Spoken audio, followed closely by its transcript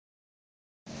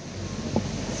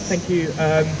Thank you.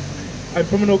 I'm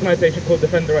from an organisation called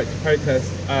Defend the Right to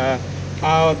Protest.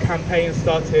 Our campaign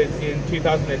started in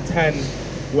 2010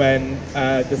 when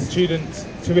the student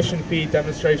tuition fee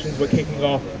demonstrations were kicking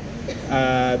off,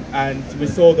 and we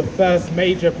saw the first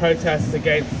major protests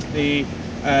against the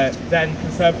then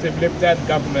Conservative Lib Dem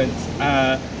government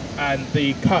and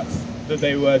the cuts that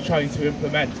they were trying to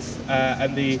implement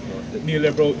and the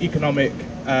neoliberal economic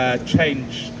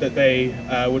change that they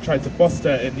were trying to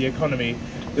foster in the economy.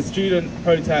 The student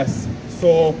protests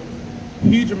saw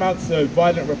huge amounts of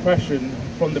violent repression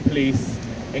from the police,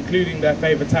 including their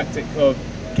favourite tactic of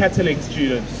kettling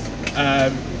students.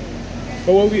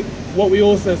 But what we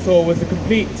also saw was a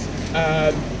complete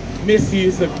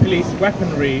misuse of police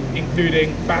weaponry,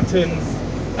 including batons,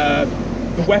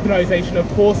 the weaponisation of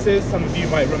horses. Some of you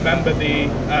might remember the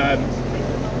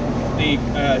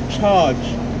charge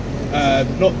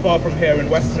not far from here in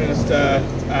Westminster,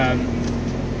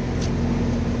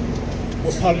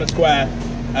 Parliament Square,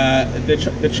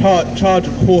 the charge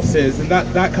of horses, and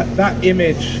that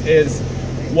image is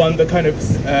one that kind of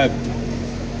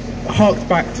harked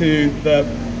back to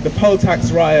the poll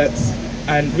tax riots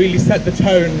and really set the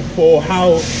tone for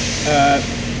how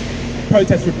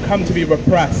protests would come to be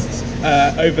repressed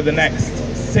over the next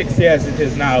 6 years it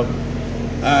is now.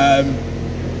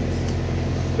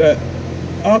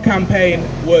 Our campaign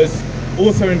was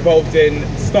also involved in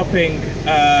stopping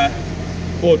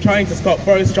or trying to stop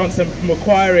Boris Johnson from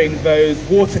acquiring those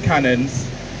water cannons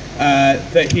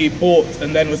that he bought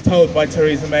and then was told by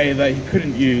Theresa May that he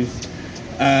couldn't use.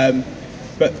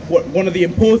 But one of the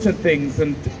important things,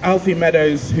 and Alfie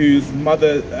Meadows, whose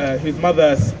mother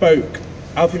spoke,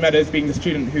 Alfie Meadows being the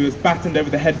student who was battened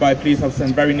over the head by a police officer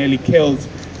and very nearly killed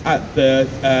at the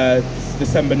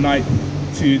December 9th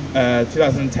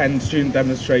 2010 student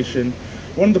demonstration.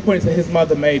 One of the points that his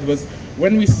mother made was,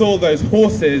 when we saw those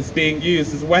horses being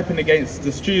used as a weapon against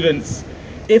the students,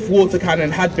 if water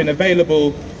cannon had been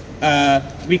available,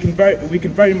 we can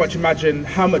very much imagine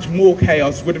how much more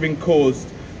chaos would have been caused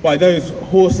by those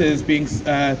horses being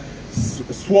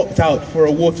swapped out for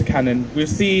a water cannon. We've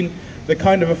seen the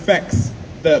kind of effects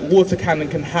that water cannon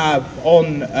can have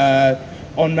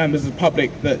on members of the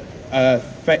public that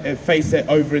face it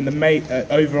over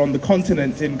on the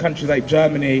continent in countries like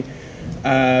Germany.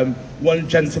 One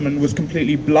gentleman was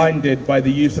completely blinded by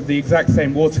the use of the exact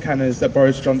same water cannons that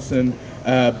Boris Johnson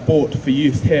bought for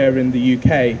use here in the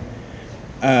UK.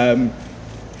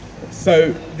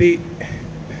 So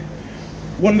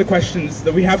one of the questions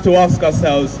that we have to ask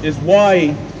ourselves is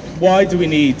why do we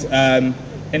need an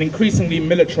increasingly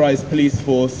militarized police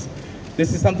force?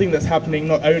 This is something that's happening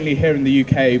not only here in the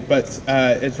UK, but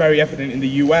it's very evident in the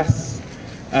US.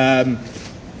 And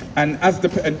as the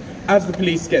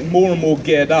police get more and more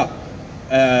geared up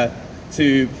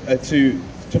to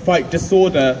fight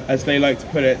disorder, as they like to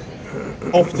put it,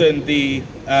 often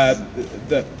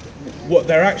what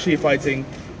they're actually fighting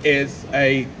is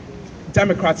a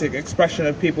democratic expression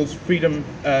of people's freedom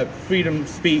of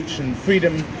speech and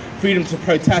freedom to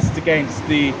protest against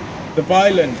the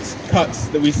violent cuts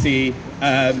that we see,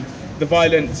 the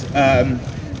violent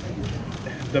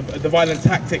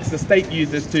tactics the state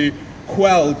uses to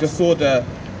quell disorder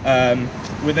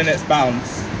within its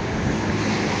bounds.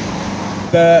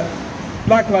 The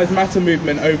Black Lives Matter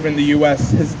movement over in the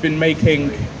US has been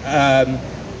making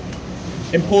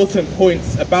important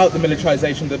points about the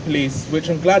militarization of the police, which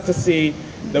I'm glad to see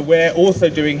that we're also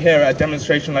doing here at a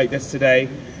demonstration like this today.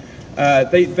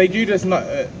 They do this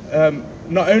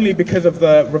not only because of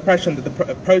the repression that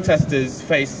the protesters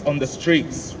face on the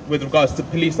streets with regards to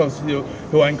police officers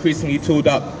who are increasingly tooled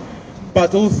up,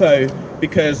 but also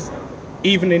because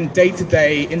even in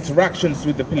day-to-day interactions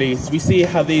with the police, we see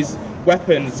how these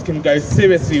weapons can go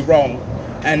seriously wrong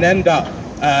and end up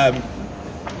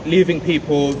leaving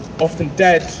people often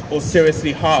dead or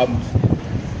seriously harmed.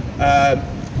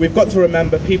 We've got to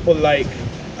remember people like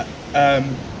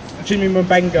Jimmy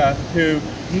Mbenga, who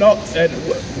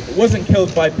wasn't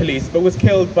killed by police, but was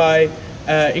killed by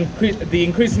the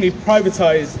increasingly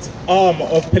privatized arm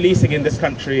of policing in this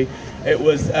country. It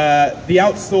was the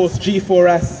outsourced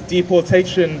G4S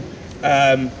deportation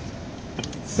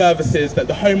services that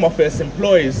the Home Office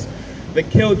employs that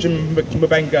killed Jimmy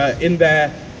Mbenga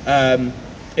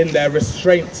in their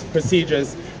restraint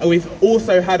procedures. And we've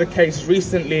also had a case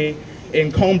recently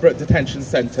in Colnbrook Detention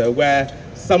Centre where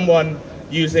someone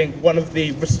using one of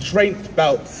the restraint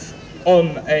belts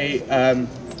on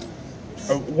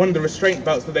one of the restraint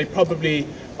belts that they probably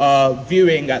are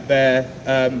viewing at their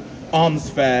arms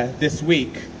fair this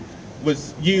week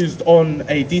was used on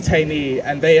a detainee,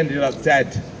 and they ended up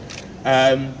dead.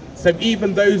 So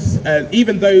even those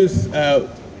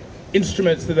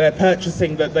instruments that they're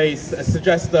purchasing that they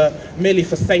suggest are merely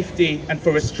for safety and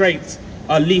for restraint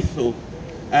are lethal,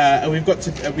 and we've got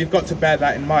to bear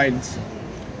that in mind.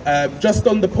 Just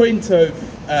on the point of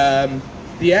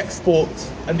the export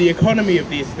and the economy of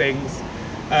these things,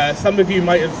 some of you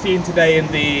might have seen today in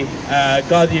the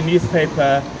Guardian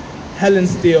newspaper Helen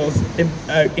Steele's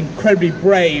incredibly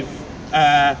brave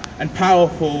and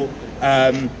powerful,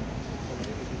 I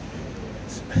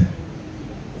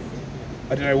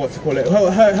don't know what to call it,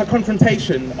 her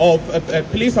confrontation of a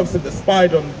police officer that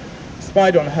spied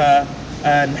on her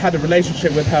and had a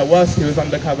relationship with her whilst he was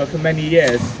undercover for many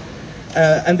years.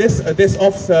 And this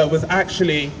officer was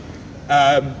actually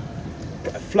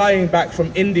flying back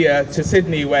from India to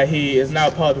Sydney, where he is now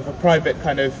part of a private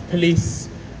kind of police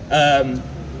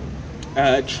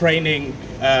training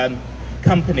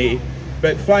company,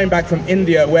 but flying back from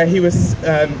India, where he was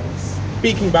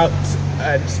speaking about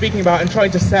and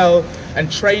trying to sell and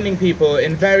training people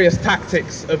in various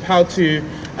tactics of how to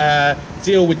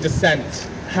deal with dissent,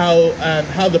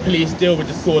 how the police deal with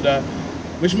disorder,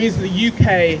 which means that the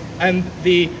UK and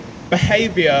the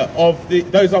behaviour of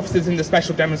those officers in the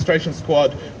Special Demonstration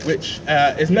Squad, which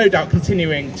is no doubt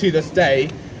continuing to this day,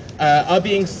 are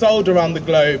being sold around the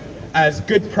globe as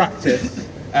good practice.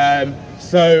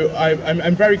 So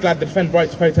I'm very glad that Defend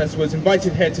Rights Protest was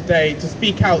invited here today to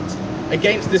speak out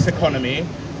against this economy,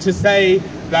 to say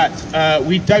that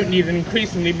we don't need an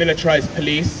increasingly militarised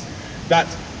police, that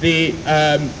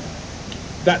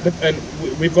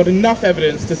we've got enough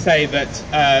evidence to say that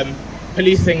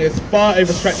policing is far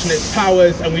overstretching its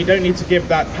powers, and we don't need to give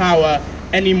that power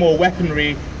any more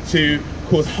weaponry to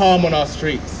cause harm on our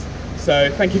streets. So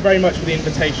thank you very much for the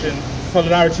invitation.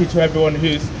 Solidarity to everyone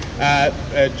who's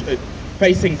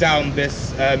facing down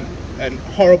this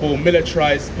horrible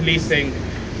militarized policing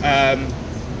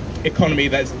economy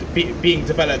that's being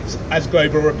developed as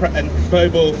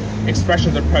global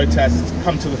expressions of protest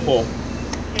come to the fore.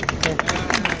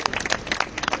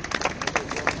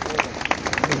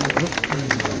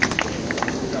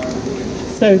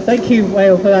 So thank you,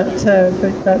 Wael, for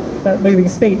that moving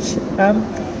speech.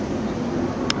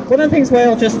 One of the things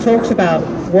Wael just talked about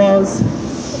was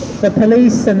the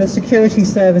police and the security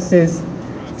services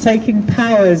taking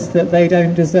powers that they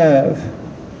don't deserve,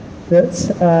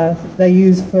 that they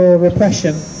use for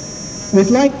repression.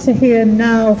 We'd like to hear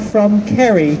now from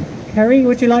Kerry. Kerry,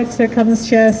 would you like to come and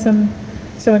share some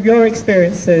of your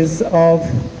experiences of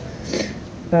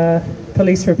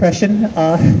police repression?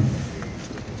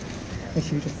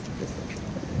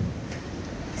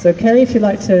 So Kerry, if you'd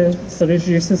like to sort of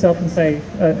introduce yourself and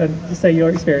say your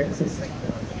experiences.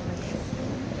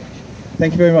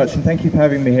 Thank you very much, and thank you for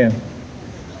having me here.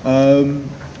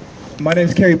 My name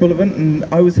is Kerry Bullivant, and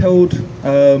I was held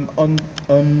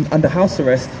under house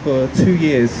arrest for 2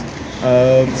 years,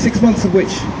 6 months of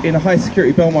which in a high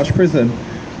security Belmarsh prison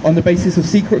on the basis of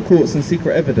secret courts and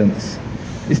secret evidence.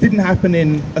 This didn't happen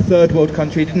in a third world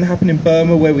country, it didn't happen in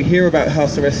Burma where we hear about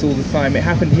house arrests all the time, it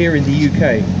happened here in the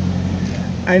UK.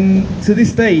 And to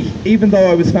this day, even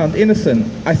though I was found innocent,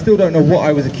 I still don't know what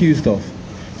I was accused of.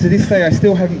 To this day, I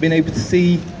still haven't been able to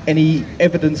see any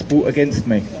evidence brought against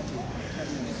me.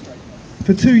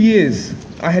 For 2 years,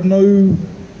 I had no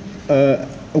a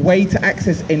way to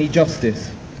access any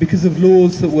justice because of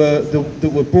laws that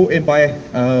were brought in by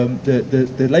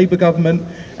the Labour government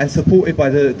and supported by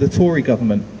the Tory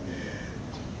government.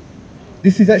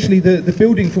 This is actually the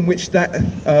building from which that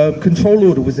control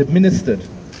order was administered.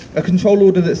 A control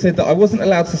order that said that I wasn't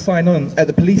allowed to sign on at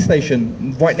the police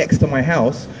station right next to my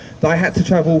house, that I had to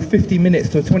travel 50 minutes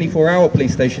to a 24-hour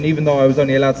police station, even though I was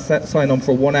only allowed to sign on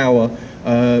for a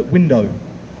 1-hour window.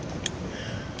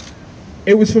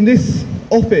 It was from this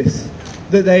office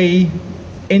that they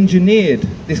engineered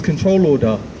this control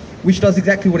order, which does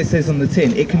exactly what it says on the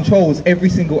tin. It controls every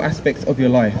single aspect of your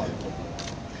life.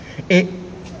 It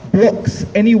blocks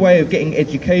any way of getting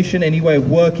education, any way of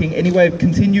working, any way of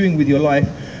continuing with your life,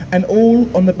 and all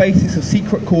on the basis of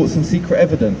secret courts and secret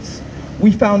evidence.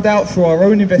 We found out through our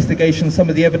own investigation some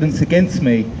of the evidence against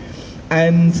me,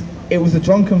 and it was a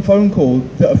drunken phone call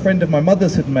that a friend of my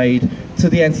mother's had made to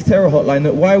the anti-terror hotline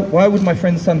that why would my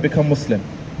friend's son become Muslim?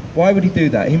 Why would he do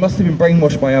that? He must have been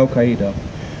brainwashed by Al-Qaeda.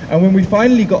 And when we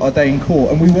finally got our day in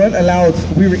court, and we weren't allowed,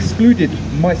 we were excluded,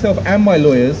 myself and my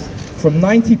lawyers, from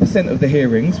 90% of the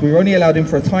hearings. We were only allowed in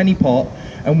for a tiny part,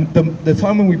 and the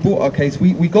time when we brought our case,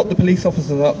 we got the police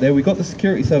officers up there, we got the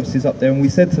security services up there, and we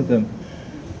said to them,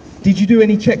 did you do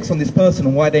any checks on this person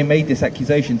and why they made this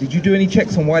accusation? Did you do any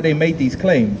checks on why they made these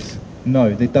claims?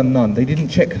 No, they've done none. They didn't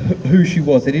check who she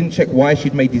was. They didn't check why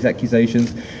she'd made these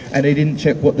accusations, and they didn't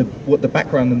check what the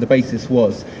background and the basis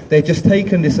was. They've just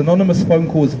taken this anonymous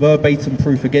phone call as verbatim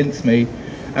proof against me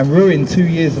and ruined 2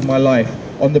 years of my life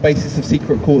on the basis of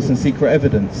secret courts and secret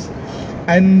evidence.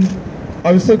 And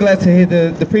I was so glad to hear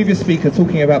the previous speaker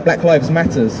talking about Black Lives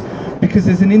Matters, because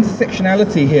there's an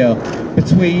intersectionality here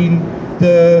between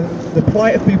the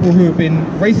plight of people who have been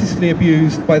racistly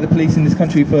abused by the police in this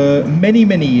country for many,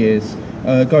 many years,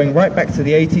 going right back to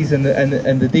the 80s,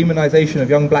 and the demonization of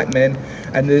young black men,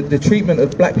 and the treatment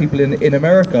of black people in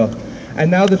America,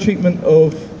 and now the treatment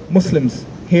of Muslims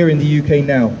here in the UK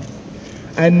now.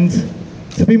 And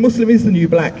to be Muslim is the new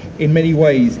black in many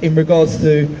ways, in regards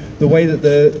to the way that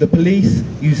the police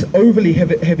use overly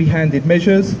heavy-handed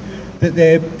measures, that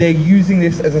they're using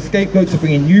this as a scapegoat to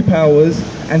bring in new powers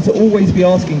and to always be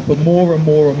asking for more and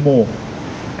more and more.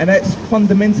 And that's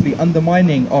fundamentally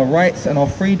undermining our rights and our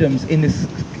freedoms in this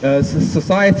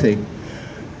society.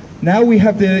 Now we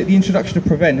have the introduction of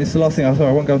Prevent. This is the last thing, I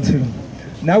won't go on too long.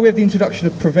 Now we have the introduction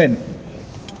of Prevent,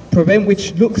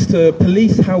 which looks to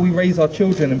police how we raise our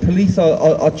children and police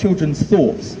our children's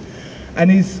thoughts, and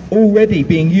is already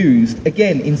being used,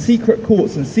 again, in secret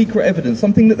courts and secret evidence,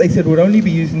 something that they said would only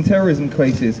be used in terrorism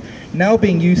cases, now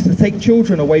being used to take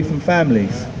children away from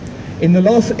families. In the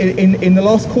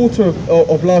last quarter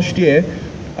of last year,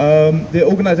 the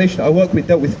organisation I work with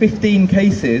dealt with 15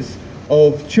 cases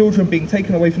of children being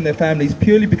taken away from their families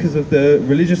purely because of the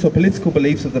religious or political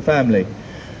beliefs of the family.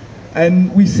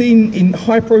 And we've seen in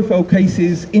high-profile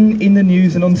cases in the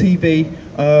news and on TV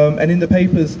and in the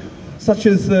papers, such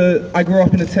as I grew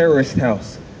up in a terrorist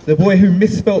house. The boy who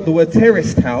misspelt the word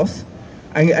terrorist house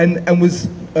and was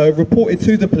reported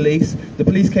to the police. The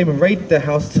police came and raided their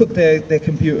house, took their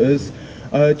computers,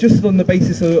 just on the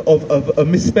basis of a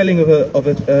misspelling of a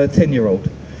 10-year-old.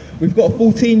 We've got a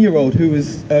 14-year-old who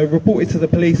was reported to the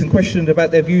police and questioned about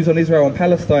their views on Israel and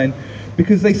Palestine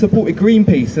because they supported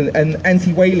Greenpeace and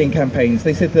anti-whaling campaigns.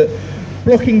 They said that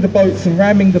blocking the boats and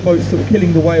ramming the boats that were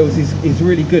killing the whales is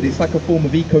really good. It's like a form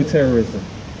of eco-terrorism.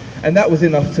 And that was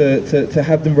enough to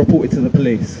have them reported to the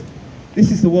police.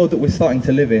 This is the world that we're starting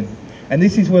to live in. And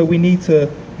this is where we need to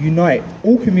unite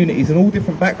all communities and all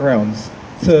different backgrounds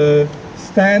to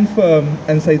stand firm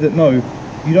and say that no,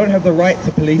 you don't have the right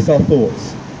to police our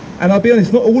thoughts. And I'll be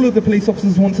honest, not all of the police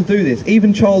officers want to do this.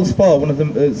 Even Charles Farr, one of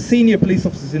the senior police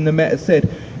officers in the Met, has said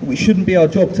it shouldn't be our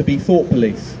job to be thought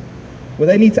police. Well,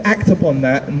 they need to act upon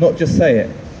that and not just say it.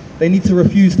 They need to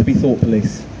refuse to be thought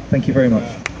police. Thank you very much.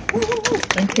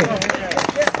 Thank you.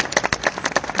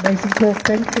 Amazing talk,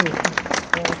 thank you.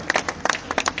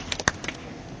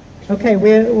 Okay,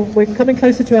 we're coming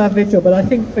closer to our vigil, but I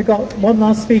think we've got one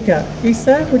last speaker.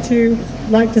 Issa, would you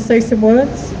like to say some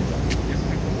words?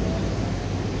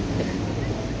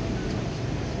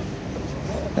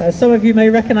 Some of you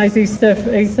may recognise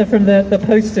Issa from the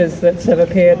posters that have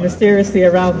appeared mysteriously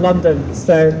around London.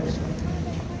 So,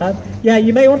 yeah,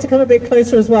 you may want to come a bit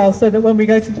closer as well, so that when we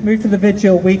move to the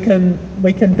vigil, we can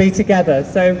be together.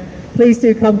 So, please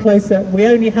do come closer. We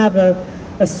only have a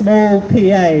small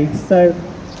PA, so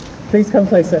please come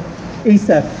closer.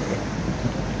 Issa.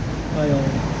 Hi all.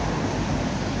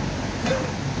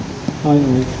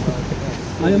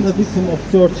 I am a victim of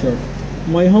torture.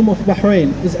 My home of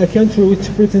Bahrain is a country which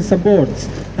Britain supports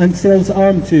and sells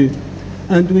arms to,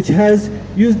 and which has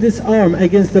used this arm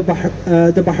against the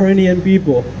Bahraini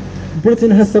people. Britain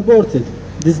has supported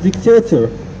this dictator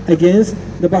against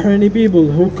the Bahraini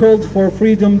people who called for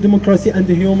freedom, democracy and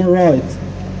human rights.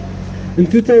 In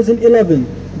 2011,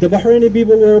 the Bahraini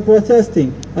people were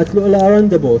protesting at Lu'la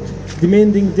roundabout,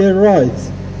 demanding their rights.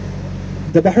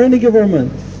 The Bahraini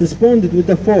government responded with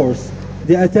the force.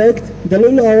 They attacked the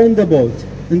Lu'la roundabout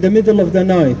in the middle of the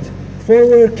night. 4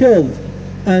 were killed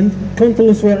and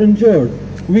countless were injured.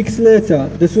 Weeks later,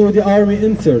 the Saudi army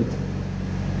entered.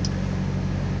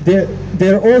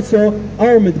 They're also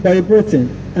armed by Britain,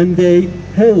 and they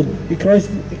helped crush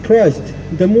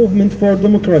the movement for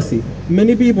democracy.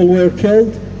 Many people were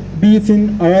killed,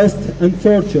 beaten, arrested, and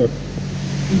tortured.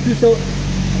 In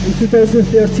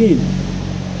 2013,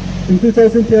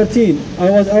 I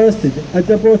was arrested at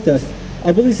the protest.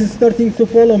 A police is starting to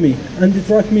follow me and they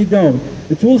track me down.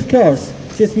 The 12 cars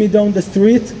chased me down the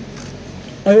street.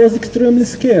 I was extremely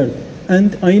scared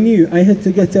and I knew I had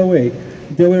to get away.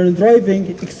 They were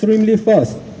driving extremely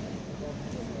fast.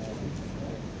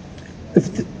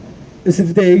 As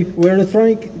if they were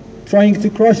trying to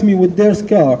crush me with their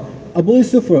car.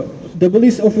 The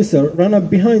police officer ran up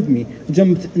behind me,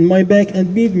 jumped in my back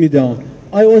and beat me down.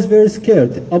 I was very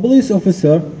scared. A police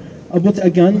officer put a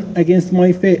gun against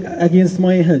my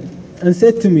head. and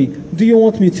said to me, "Do you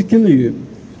want me to kill you?"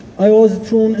 I was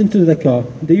thrown into the car.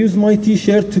 They used my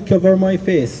t-shirt to cover my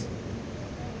face.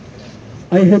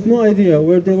 I had no idea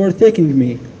where they were taking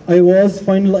me. I was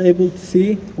finally able to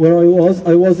see where I was.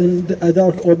 I was in a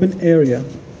dark open area.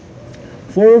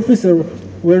 4 officers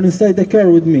were inside the car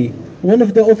with me. One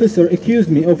of the officers accused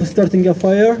me of starting a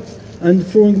fire and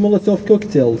throwing Molotov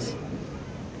cocktails.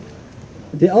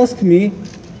 They asked me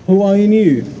who I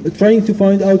knew, trying to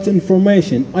find out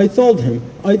information. I told him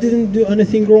I didn't do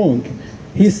anything wrong.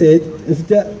 He said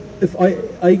if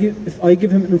I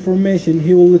give him information,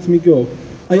 he will let me go.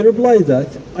 I replied that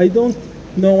I don't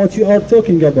know what you are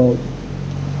talking about.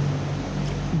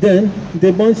 Then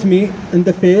they punched me in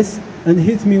the face and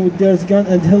hit me with their gun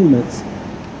and helmets.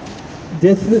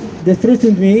 They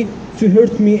threatened me to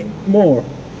hurt me more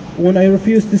when I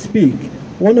refused to speak.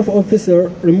 One of the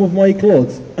officers removed my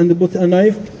clothes and put a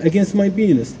knife against my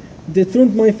penis. They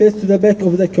turned my face to the back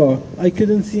of the car. I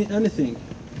couldn't see anything.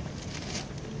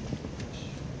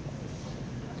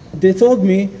 They told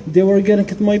me they were gonna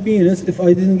cut my penis if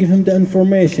I didn't give him the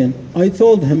information. I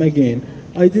told him again,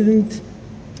 I didn't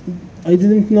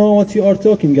know what you are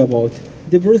talking about.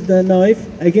 They pressed the knife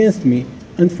against me,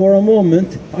 and for a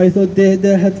moment I thought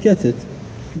they had cut it.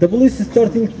 The police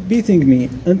started beating me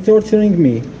and torturing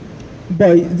me.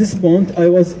 By this point I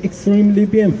was extremely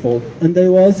painful and I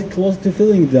was close to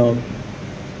falling down.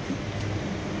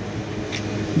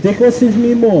 They questioned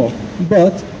me more,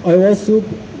 but I was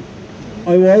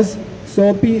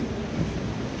so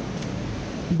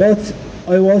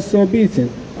beaten.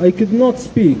 I could not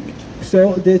speak,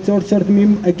 so they tortured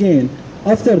me again.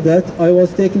 After that, I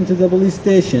was taken to the police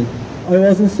station. I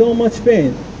was in so much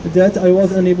pain that I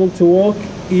was unable to walk,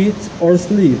 eat, or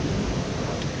sleep.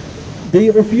 They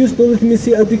refused to let me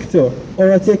see a doctor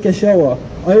or take a shower.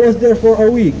 I was there for a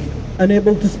week,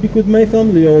 unable to speak with my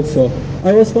family also.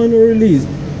 I was finally released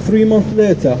 3 months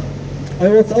later. I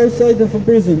was outside of a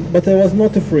prison, but I was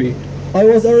not free. I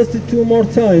was arrested 2 more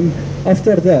times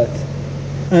after that,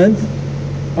 and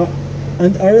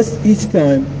arrested each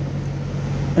time,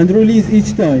 and released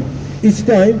each time. Each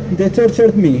time they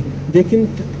tortured me. They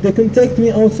contact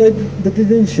me outside the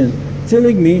detention,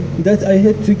 telling me that I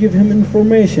had to give him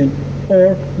information,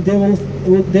 or they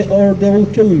will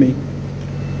kill me.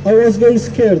 I was very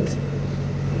scared.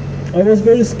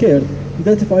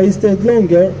 That if I stayed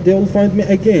longer, they will find me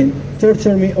again,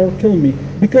 torture me or kill me.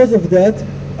 Because of that,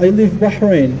 I leave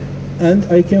Bahrain and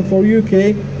I came for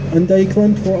UK and I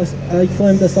claimed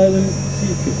asylum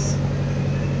seeker.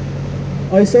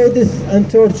 I saw death and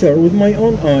torture with my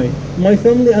own eye. My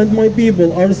family and my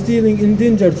people are still in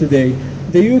danger today.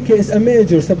 The UK is a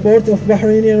major supporter of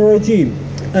Bahraini regime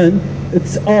and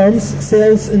its arms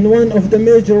sales in one of the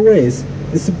major ways.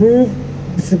 This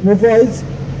provides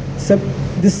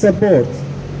this support,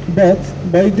 but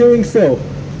by doing so,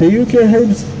 the UK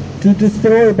helps to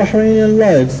destroy Bahraini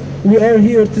lives. We are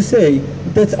here to say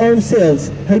that arms sales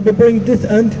help bring death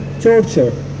and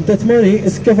torture. That money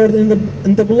is covered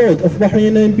in the blood of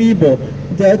Bahraini people.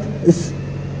 That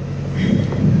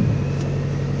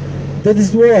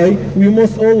is why we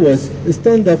must always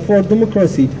stand up for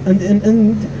democracy and an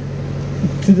end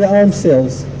to the arms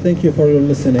sales. Thank you for your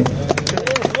listening.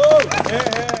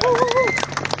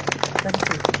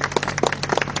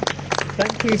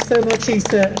 Thank you so much,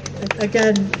 Issa.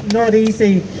 Again, not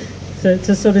easy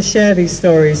to sort of share these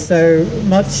stories, so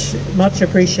much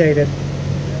appreciated.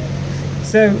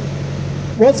 So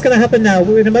what's going to happen now?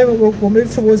 In a moment we'll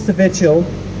move towards the vigil.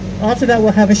 After that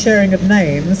we'll have a sharing of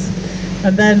names,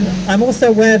 and then I'm also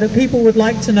aware that people would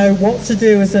like to know what to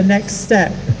do as a next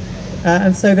step,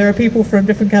 and so there are people from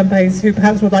different campaigns who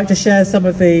perhaps would like to share some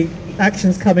of the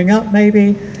actions coming up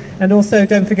maybe. And also,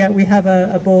 don't forget, we have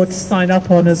a board to sign up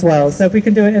on as well. So if we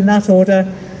can do it in that order,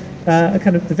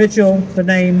 kind of the vigil, the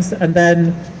names, and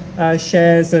then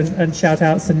shares and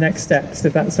shout-outs and next steps,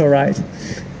 if that's all right.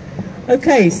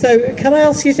 Okay, so can I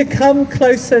ask you to come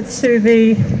closer to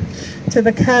the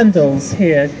candles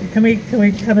here? Can we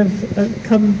kind of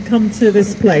come to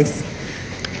this place?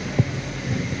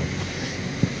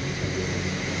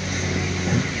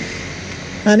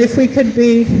 And if we could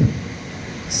be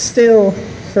still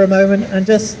for a moment and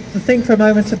just think for a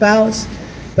moment about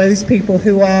those people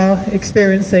who are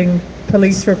experiencing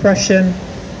police repression,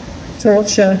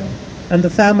 torture, and the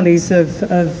families of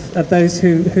those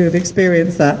who have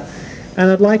experienced that.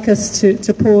 And I'd like us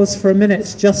to pause for a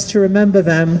minute just to remember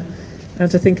them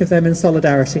and to think of them in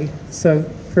solidarity. So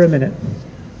for a minute.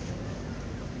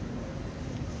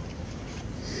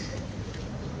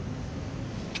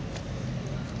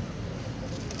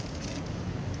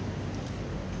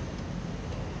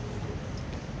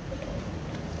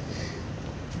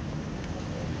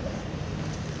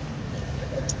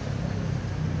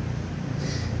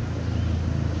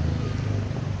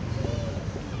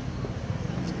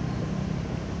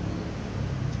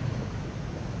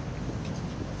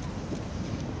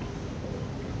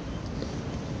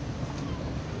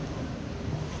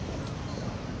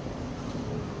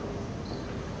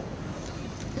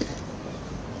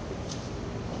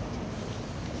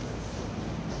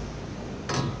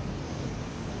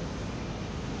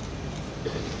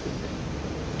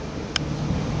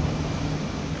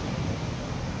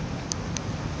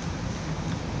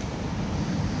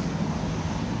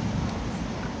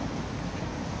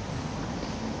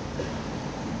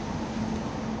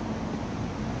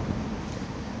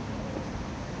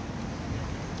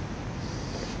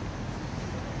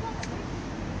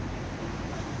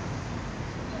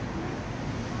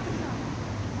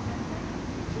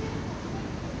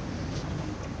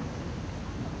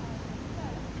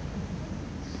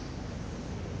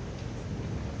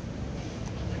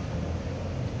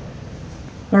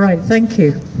 All right, thank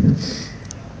you.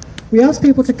 We ask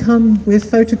people to come with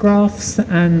photographs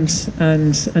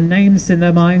and names in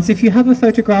their minds. If you have a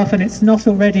photograph and it's not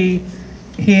already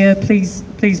here, please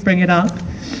bring it up.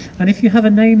 And if you have a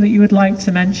name that you would like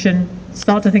to mention,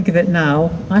 start to think of it now.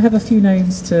 I have a few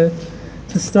names to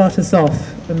start us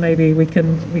off, and maybe we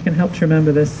can help to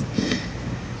remember this.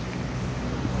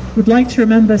 Would like to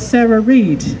remember Sarah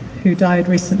Reed, who died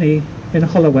recently in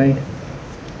Holloway.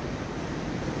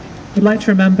 Would like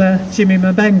to remember Jimmy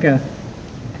Mabenga,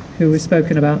 who was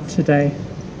spoken about today.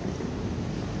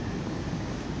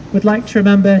 Would like to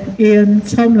remember Ian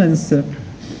Tomlinson,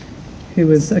 who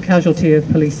was a casualty of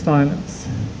police violence.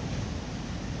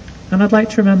 And I'd like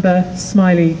to remember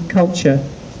Smiley Culture,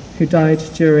 who died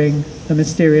during a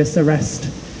mysterious arrest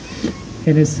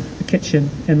in his kitchen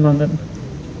in London.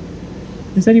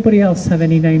 Does anybody else have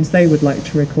any names they would like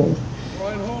to recall?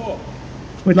 Brian Hoare.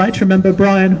 We'd like to remember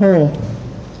Brian Hoare,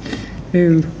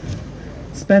 who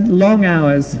spent long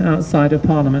hours outside of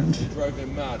Parliament. Drove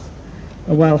him mad.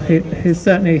 Well, he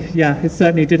certainly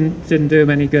didn't do him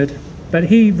any good, but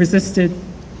he resisted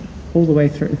all the way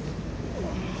through.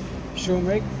 Sean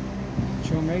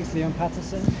Riggs, Leon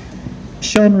Patterson.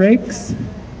 Sean Riggs,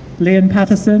 Leon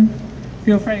Patterson.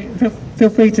 Feel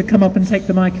free to come up and take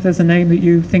the mic if there's a name that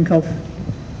you think of.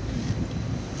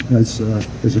 There's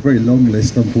a very long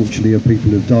list, unfortunately, of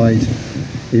people who've died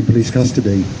in police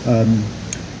custody.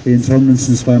 Ian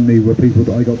Tomlinson's family were people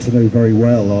that I got to know very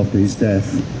well after his death.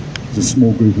 There's a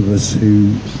small group of us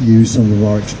who used some of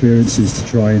our experiences to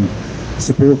try and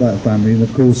support that family, and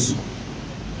of course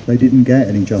they didn't get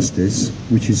any justice,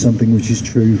 which is something which is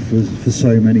true for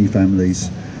so many families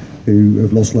who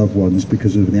have lost loved ones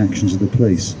because of the actions of the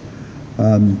police.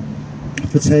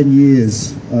 For 10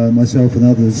 years, myself and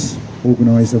others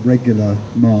organised a regular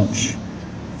march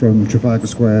from Trafalgar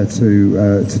Square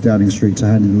to Downing Street to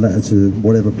hand in a letter to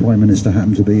whatever Prime Minister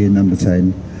happened to be in number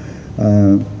 10.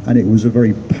 And it was a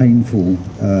very painful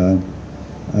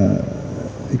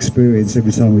experience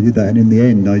every time we did that, and in the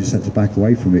end I just had to back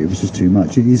away from it. It was just too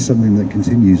much. It is something that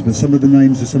continues, but some of the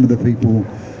names of some of the people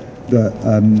that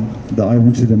I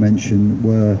wanted to mention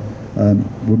were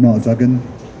Mark Duggan,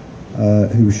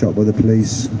 who was shot by the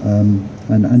police,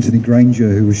 and Anthony Granger,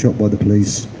 who was shot by the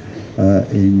police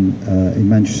in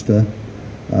Manchester.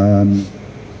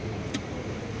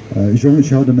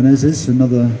 Jean-Richard de Menezes,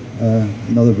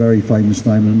 another very famous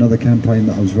name, and another campaign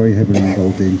that I was very heavily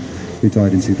involved in, who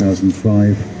died in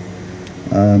 2005.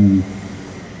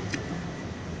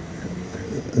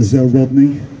 Zell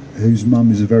Rodney, whose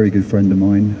mum is a very good friend of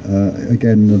mine.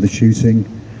 Again, another shooting.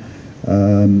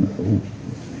 Who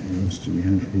else do we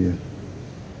have here?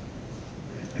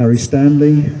 Harry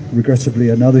Stanley, regrettably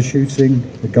another shooting.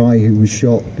 A guy who was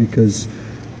shot because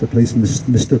the police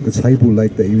mistook a table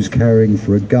leg that he was carrying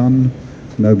for a gun.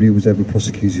 Nobody was ever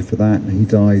prosecuted for that. He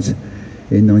died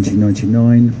in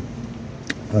 1999.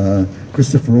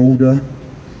 Christopher Alder,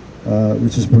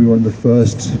 which is probably one of the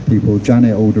first people.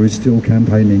 Janet Alder is still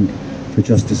campaigning for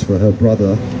justice for her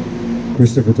brother.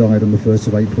 Christopher died on the 1st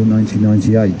of April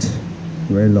 1998,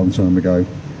 a very long time ago.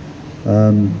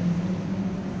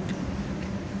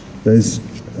 There's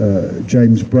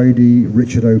James Brady,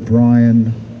 Richard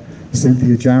O'Brien,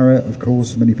 Cynthia Jarrett, of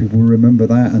course, many people will remember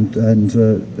that,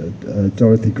 and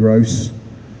Dorothy Gross.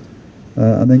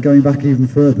 And then going back even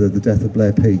further, the death of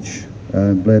Blair Peach.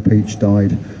 Blair Peach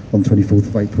died on 24th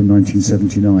of April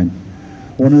 1979.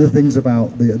 One of the things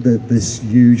about this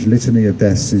huge litany of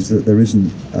deaths is that there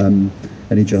isn't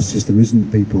any justice. There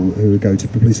isn't people who go to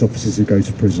police officers who go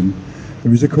to prison.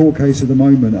 There is a court case at the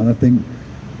moment, and I think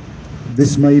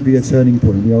this may be a turning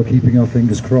point. We are keeping our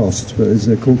fingers crossed, but there's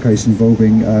a court case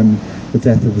involving the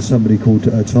death of somebody called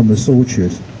Thomas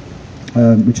Orchard,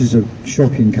 which is a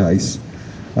shocking case.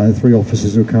 3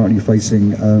 officers are currently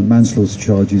facing manslaughter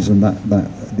charges, and that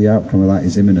the outcome of that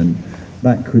is imminent.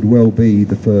 That could well be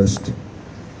the first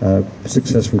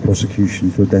successful prosecution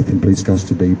for death in police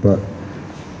custody, but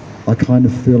I kind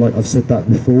of feel like I've said that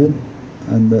before,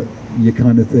 and that you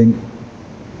kind of think,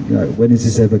 you know, when is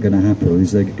this ever going to happen?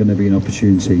 Is there going to be an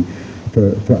opportunity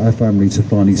for our family to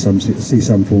finally see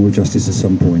some form of justice at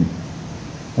some point?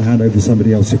 I'll hand over to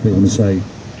somebody else if they want to say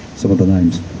some of the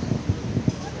names.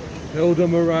 Hilda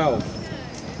Morrell.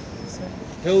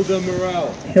 Hilda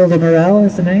Morrell. Hilda Morrell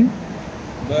is the name.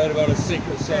 Learn about a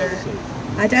secret services.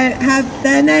 I don't have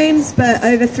their names, but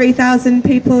over 3,000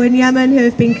 people in Yemen who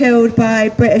have been killed by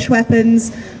British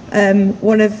weapons,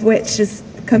 one of which is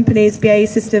company's BAE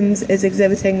Systems is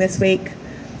exhibiting this week,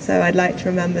 so I'd like to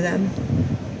remember them.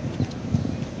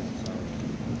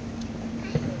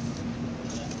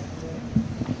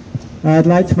 I'd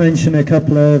like to mention a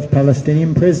couple of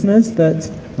Palestinian prisoners that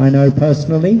I know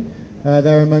personally.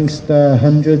 They're amongst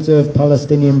hundreds of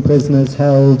Palestinian prisoners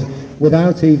held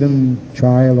without even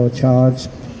trial or charge,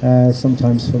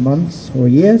 sometimes for months or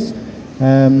years.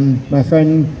 My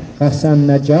friend Hassan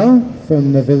Najjar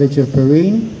from the village of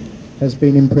Bareen has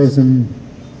been in prison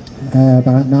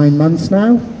about 9 months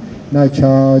now. No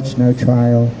charge, no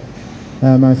trial.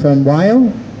 My friend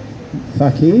Wael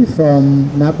Fakir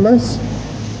from Nablus,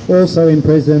 also in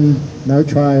prison, no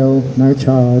trial, no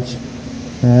charge,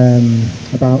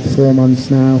 about 4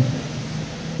 months now.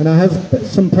 And I have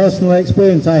some personal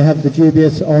experience. I have the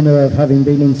dubious honour of having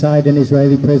been inside an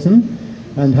Israeli prison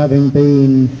and having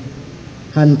been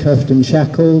handcuffed and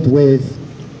shackled with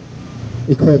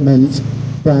equipment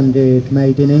branded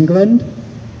made in England,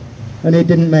 and it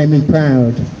didn't make me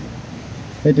proud.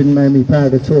 It didn't make me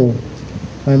proud at all.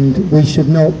 And we should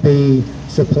not be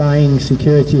supplying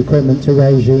security equipment to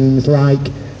regimes like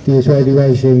the Israeli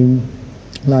regime,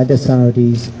 like the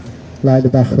Saudis, like the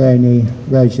Bahraini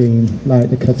regime, like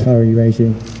the Qatari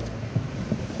regime.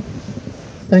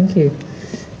 Thank you.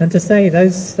 And to say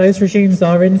those regimes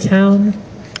are in town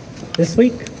this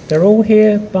week. They're all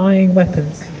here buying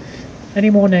weapons. Any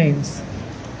more names?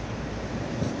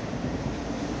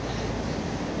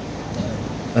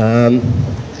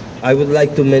 I would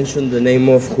like to mention the name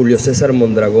of Julio César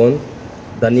Mondragón,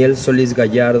 Daniel Solís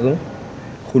Gallardo,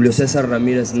 Julio César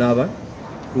Ramírez Nava,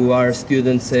 who are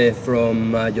students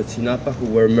from Ayotzinapa who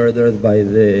were murdered by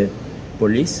the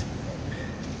police.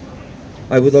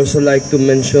 I would also like to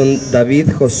mention David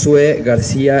Josué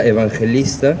García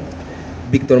Evangelista,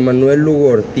 Víctor Manuel Lugo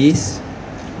Ortiz,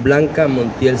 Blanca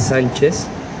Montiel Sánchez,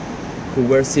 who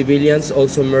were civilians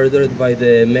also murdered by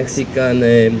the Mexican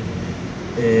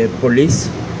police.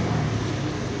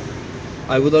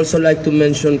 I would also like to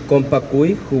mention Compa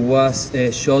Cuy, who was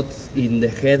shot in the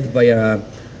head by a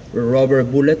rubber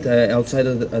bullet outside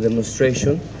of a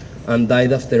demonstration and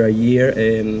died after a year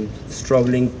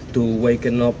struggling to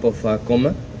waken up of a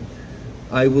coma.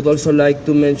 I would also like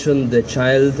to mention the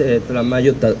child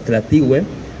Tlamayo Tlatiwe,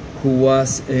 who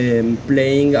was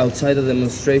playing outside a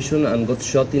demonstration and got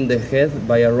shot in the head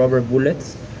by a rubber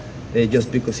bullet just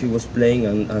because he was playing,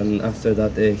 and after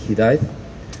that he died.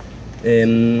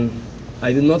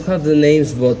 I do not have the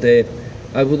names, but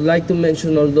I would like to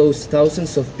mention all those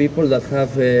thousands of people that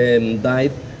have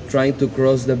died trying to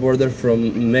cross the border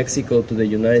from Mexico to the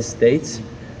United States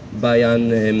by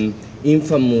an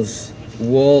infamous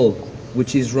wall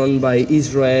which is run by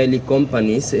Israeli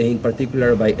companies, in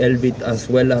particular by Elbit, as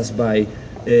well as by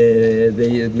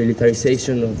the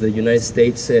militarization of the United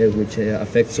States, which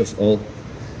affects us all.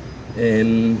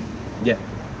 Yeah.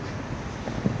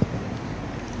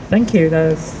 Thank you.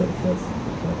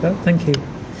 Thank you.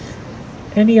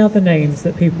 Any other names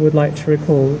that people would like to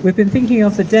recall? We've been thinking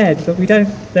of the dead, but we don't.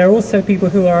 There are also people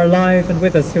who are alive and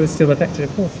with us who are still affected,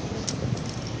 of course.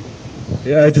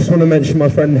 Yeah, I just want to mention my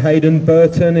friend Hayden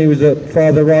Burton. He was a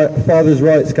father's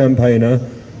rights campaigner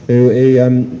who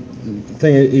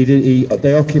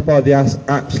they occupied the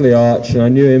Apsley Arch, and I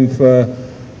knew him for a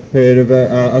period of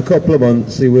a couple of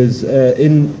months. He was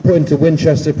put into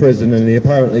Winchester prison, and he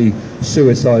apparently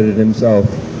suicided himself.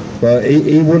 But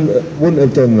he wouldn't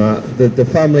have done that. The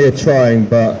family are trying,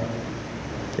 but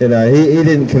you know he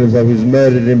didn't kill himself. He was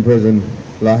murdered in prison,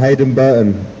 like Hayden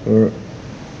Burton.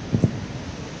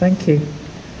 Thank you.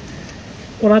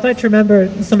 Well, I'd like to remember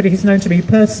somebody who's known to me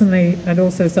personally, and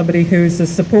also somebody who's a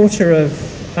supporter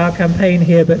of our campaign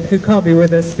here, but who can't be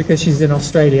with us because she's in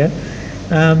Australia.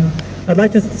 I'd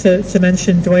like to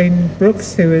mention Dwayne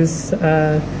Brooks, who is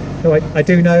who I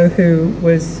do know, who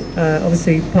was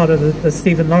obviously part of the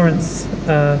Stephen Lawrence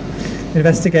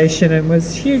investigation and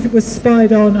was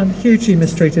spied on and hugely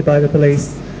mistreated by the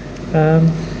police.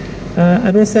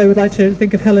 And also would like to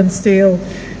think of Helen Steele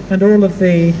and all of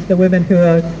the women who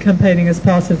are campaigning as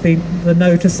part of the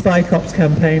No to Spy Cops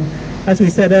campaign. As we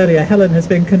said earlier, Helen has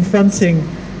been confronting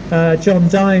John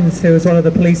Dines, who was one of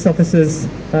the police officers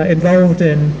involved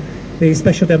in the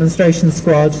Special Demonstration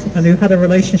Squad, and who had a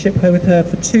relationship with her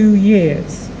for 2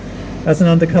 years as an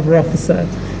undercover officer.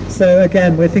 So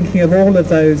again, we're thinking of all of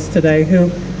those today who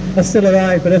are still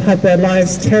alive but have had their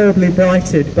lives terribly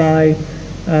blighted by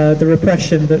the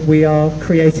repression that we are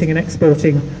creating and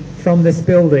exporting from this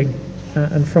building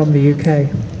and from the UK.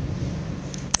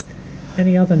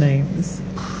 Any other names?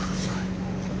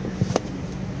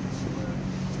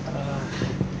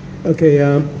 Okay,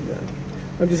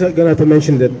 I'm just going to have to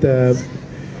mention that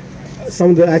some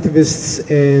of the activists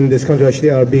in this country actually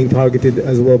are being targeted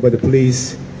as well by the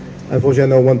police.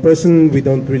 Unfortunately, I know one person. We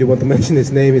don't really want to mention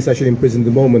his name. He's actually in prison at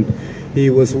the moment. He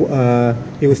was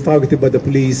targeted by the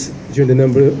police during the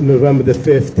November the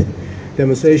 5th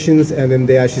demonstrations, and then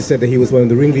they actually said that he was one of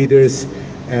the ringleaders,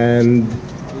 and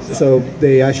so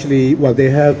they actually,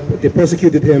 they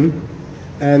prosecuted him,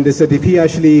 and they said if he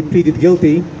actually pleaded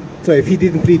guilty, so if he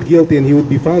didn't plead guilty and he would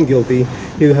be found guilty,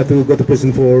 he would have to go to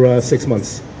prison for 6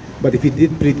 months. But if he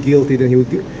did plead guilty, then he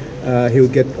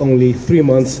would get only 3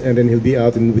 months, and then he'll be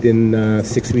out within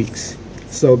 6 weeks.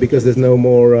 So because there's no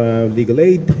more legal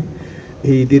aid,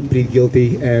 he did plead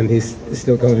guilty, and he's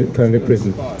still currently in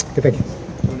prison. Okay, thank you.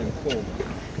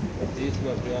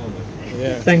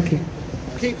 Thank you.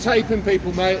 Keep taping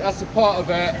people, mate. That's a part of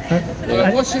it.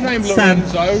 What's your name, Sam.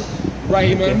 Lorenzo?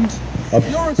 Raymond?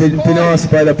 I've been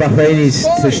asked by the Bahrainis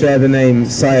to share the name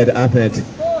Syed Ahmed,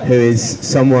 who is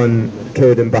someone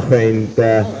killed in Bahrain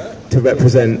there to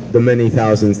represent the many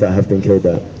thousands that have been killed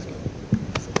there.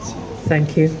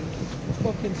 Thank you.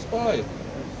 Fucking spy.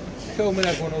 Filming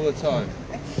everyone all the time.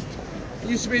 You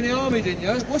used to be in the army, didn't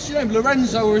you? What's your name,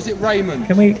 Lorenzo, or is it Raymond?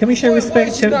 Can we show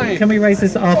respect to? Can we raise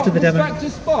this after the demo? Respect to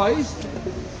spies.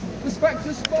 Respect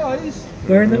to spies.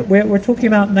 We're talking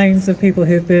about names of people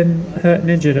who've been hurt and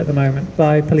injured at the moment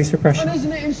by police repression. And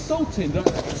isn't it insulting that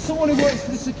someone who works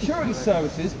for the security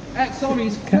services, ex-army,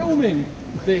 is filming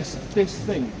this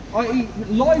thing, i.e.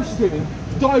 live streaming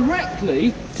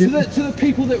directly to the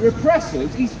people that repress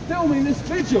us? He's filming this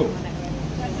vigil.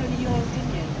 That's only your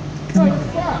opinion. No, it's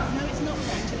fact. No, it's not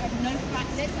fact. You have no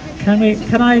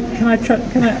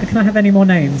fact. Can I have any more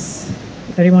names?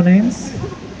 Any more names?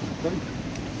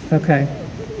 Okay.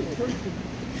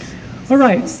 All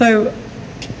right. So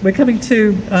we're coming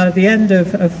to the end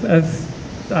of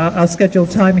our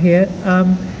scheduled time here.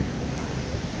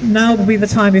 Now will be the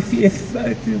time if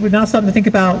we're now starting to think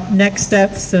about next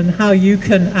steps and how you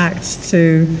can act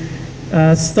to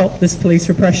stop this police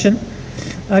repression.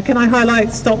 Can I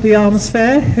highlight Stop the Arms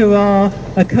Fair, who are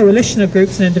a coalition of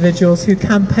groups and individuals who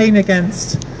campaign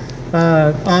against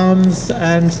arms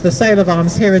and the sale of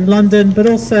arms here in London, but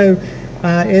also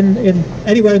in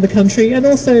anywhere in the country, and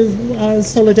also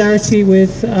solidarity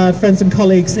with friends and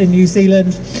colleagues in New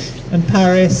Zealand and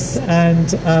Paris and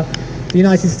the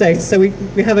United States. So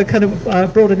we have a kind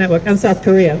of broader network, and South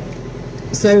Korea.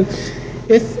 So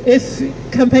if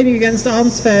campaigning against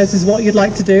arms fairs is what you'd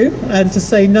like to do, and to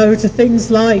say no to things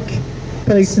like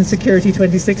Police and Security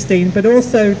 2016, but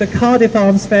also the Cardiff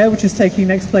Arms Fair, which is taking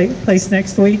place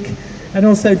next week, and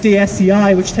also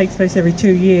DSEI, which takes place every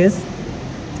 2 years,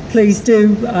 please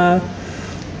do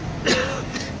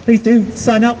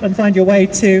sign up and find your way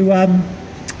to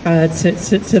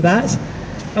that.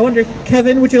 I wonder if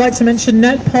Kevin, would you like to mention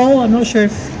NetPol? I'm not sure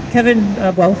if Kevin.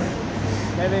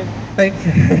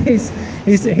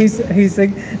 He's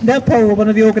NetPol, one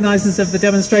of the organisers of the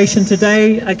demonstration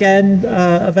today. Again,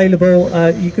 available.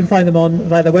 You can find them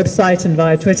via their website and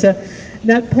via Twitter.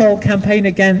 NetPol campaign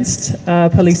against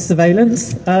police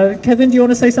surveillance. Kevin, do you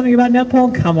want to say something about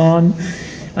NetPol? Come on,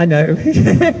 I know.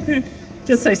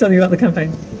 Just say something about the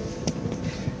campaign.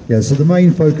 Yeah, so the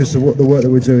main focus of the work that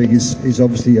we're doing is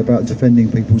obviously about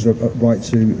defending people's right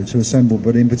to assemble,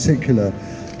 but in particular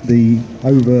the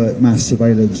overt mass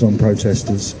surveillance on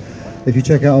protesters. If you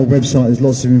check out our website, there's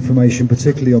lots of information,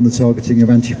 particularly on the targeting of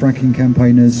anti-fracking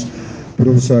campaigners, but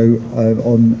also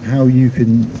on how you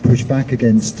can push back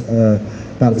against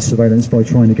that surveillance by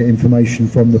trying to get information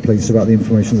from the police about the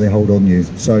information that they hold on you.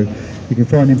 So you can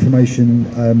find information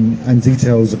and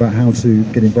details about how to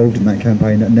get involved in that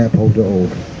campaign at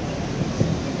netpol.org.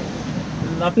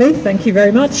 Lovely, thank you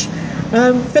very much.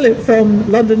 Philip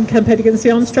from London Campaign Against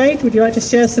the Arms Trade, would you like to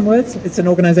share some words? It's an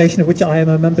organisation of which I am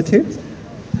a member too.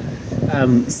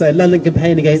 So London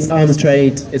Campaign Against Arms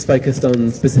Trade is focused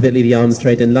on specifically the arms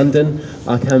trade in London.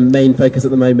 Our main focus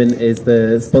at the moment is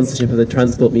the sponsorship of the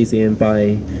Transport Museum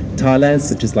by Thales,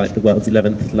 which is like the world's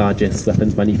 11th largest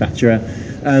weapons manufacturer.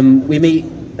 We meet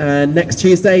next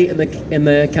Tuesday in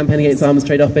the Campaign Against Arms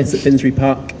Trade office at Finsbury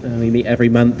Park. We meet every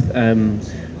month.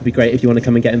 It'd be great if you want to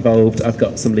come and get involved. I've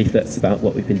got some leaflets about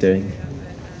what we've been doing.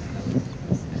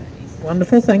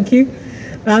 Wonderful, thank you.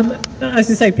 As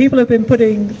you say, people have been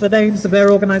putting the names of their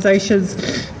organisations,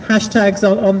 hashtags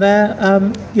on there.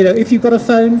 You know, if you've got a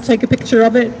phone, take a picture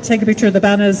of it, take a picture of the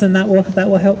banners, and that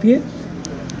will help you.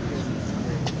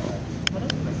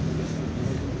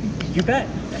 You bet.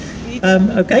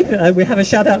 Okay, we have a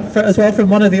shout out as well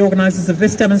from one of the organisers of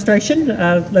this demonstration.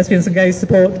 Lesbians and Gays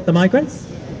Support the Migrants.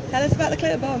 Tell us about the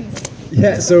Clear Bombs.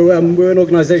 Yeah, so we're an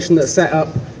organisation that's set up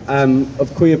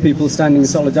of queer people standing in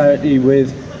solidarity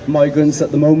with migrants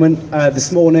at the moment.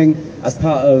 This morning, as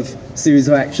part of a series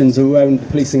of actions around the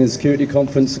Policing and Security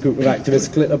Conference, a group of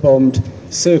activists glitter-bombed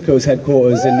Serco's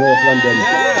headquarters in North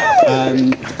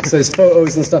London. So there's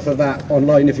photos and stuff of that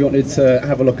online if you wanted to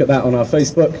have a look at that on our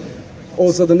Facebook.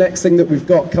 Also, the next thing that we've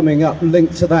got coming up,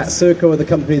 linked to that, Serco are the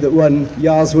company that run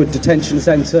Yarswood Detention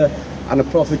Centre and are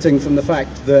profiting from the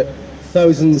fact that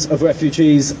thousands of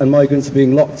refugees and migrants are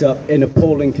being locked up in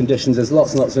appalling conditions. There's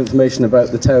lots and lots of information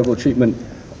about the terrible treatment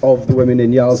of the women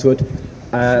in Yarswood.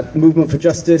 Movement for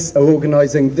Justice are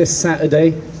organising this Saturday.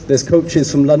 There's coaches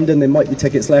from London, there might be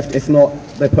tickets left. If not,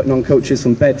 they're putting on coaches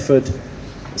from Bedford.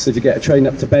 So if you get a train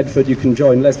up to Bedford, you can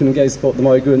join Lesbian and Gay Support the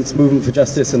Migrants, Movement for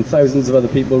Justice, and thousands of other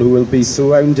people who will be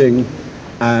surrounding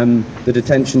the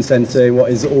detention centre in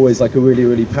what is always like a really,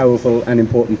 really powerful and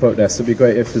important protest. So it'd be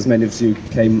great if as many of you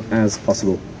came as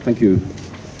possible. Thank you.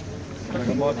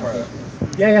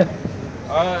 Yeah.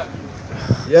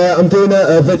 Yeah, I'm doing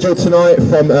a vigil tonight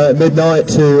from midnight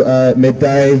to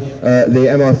midday at the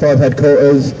MI5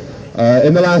 headquarters.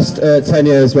 In the last 10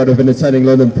 years when I've been attending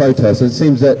London protests, it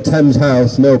seems that Thames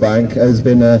House, Millbank, has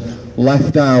been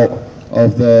left out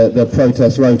of the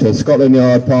protest rota. Scotland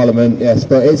Yard, Parliament, yes,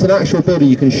 but it's an actual building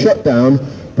you can shut down,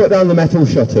 put down the metal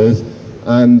shutters,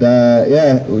 and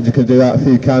yeah, you can do that, a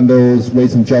few candles, read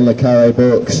some John le Carré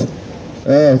books.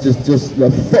 Just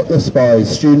fuck the spies,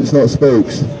 students not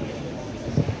spooks.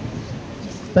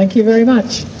 Thank you very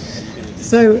much.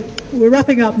 So we're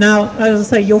wrapping up now. As I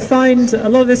say, you'll find a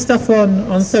lot of this stuff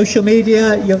on social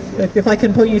media. If I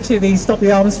can put you to the Stop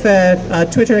the Arms Fair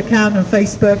Twitter account and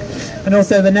Facebook, and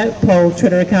also the NetPol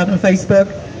Twitter account and Facebook.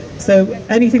 So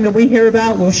anything that we hear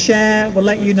about, we'll share, we'll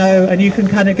let you know, and you can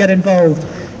kind of get involved.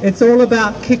 It's all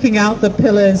about kicking out the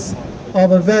pillars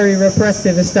of a very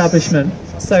repressive establishment.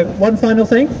 So one final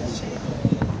thing.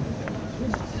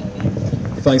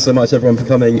 Thanks so much everyone for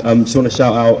coming. Just want to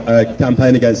shout out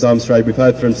Campaign Against Arms Trade. We've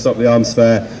heard from Stop the Arms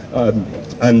Fair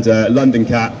and London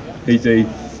CAAT, who do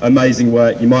amazing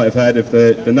work. You might have heard of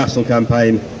the national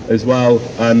campaign as well.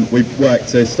 We've worked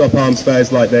to stop arms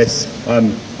fairs like this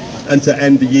and to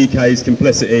end the UK's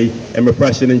complicity in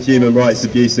repression and human rights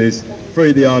abuses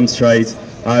through the arms trade.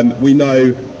 We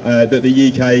know that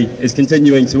the UK is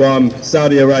continuing to arm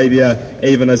Saudi Arabia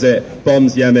even as it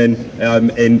bombs Yemen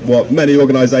in what many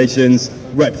organisations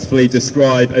reputably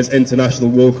describe as international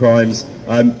war crimes.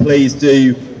 Please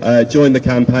do join the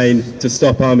campaign to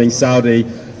stop arming Saudi.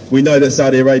 We know that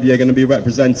Saudi Arabia are going to be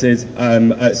represented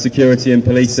at security and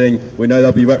policing. We know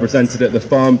they'll be represented at the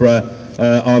Farnborough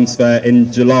Arms Fair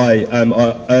in July.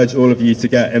 I urge all of you to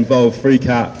get involved through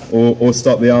CAAT or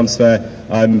Stop the Arms Fair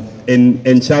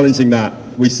in challenging that.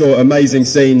 We saw amazing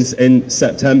scenes in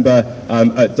September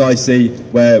at Dicey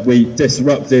where we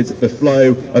disrupted the flow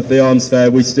of the arms fair.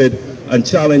 We stood and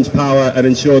challenged power and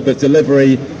ensured that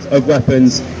delivery of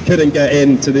weapons couldn't get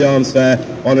into the arms fair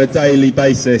on a daily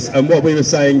basis. And what we were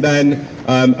saying then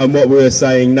and what we are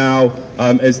saying now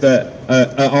is that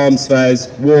at arms fairs,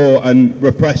 war and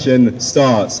repression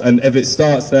starts, and if it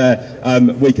starts there,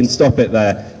 we can stop it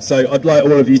there. So I'd like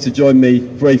all of you to join me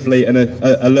briefly in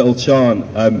a little chant,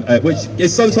 which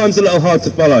is sometimes a little hard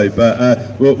to follow,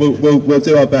 but we'll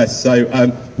do our best. So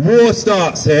war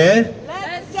starts here.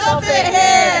 Stop it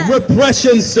here!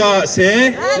 Repression starts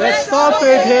here. Let's stop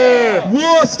it here!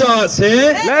 War starts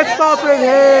here. Let's stop it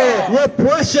here!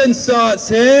 Repression starts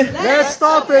here. Let's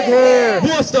stop it here!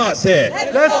 War starts here.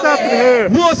 Let's stop it here!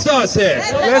 War starts here.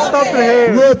 Let's stop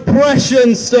it here!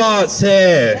 Repression starts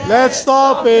here. Let's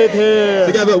stop it here!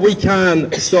 Together we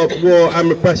can stop war and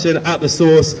repression at the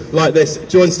source like this.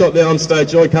 Join Stop the Arms Fair,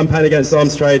 join Campaign Against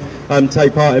Arms Trade, and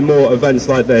take part in more events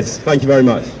like this. Thank you very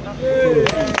much.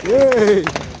 Yay.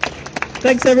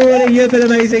 Thanks everybody, you've been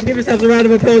amazing. Give yourselves a round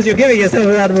of applause. You're giving yourself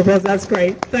a round of applause. That's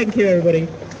great. Thank you everybody.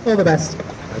 All the best.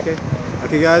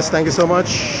 Okay guys, thank you so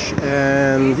much.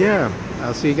 And yeah,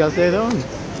 I'll see you guys later on.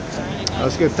 That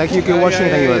was good. Thank you for watching.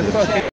 Thank you.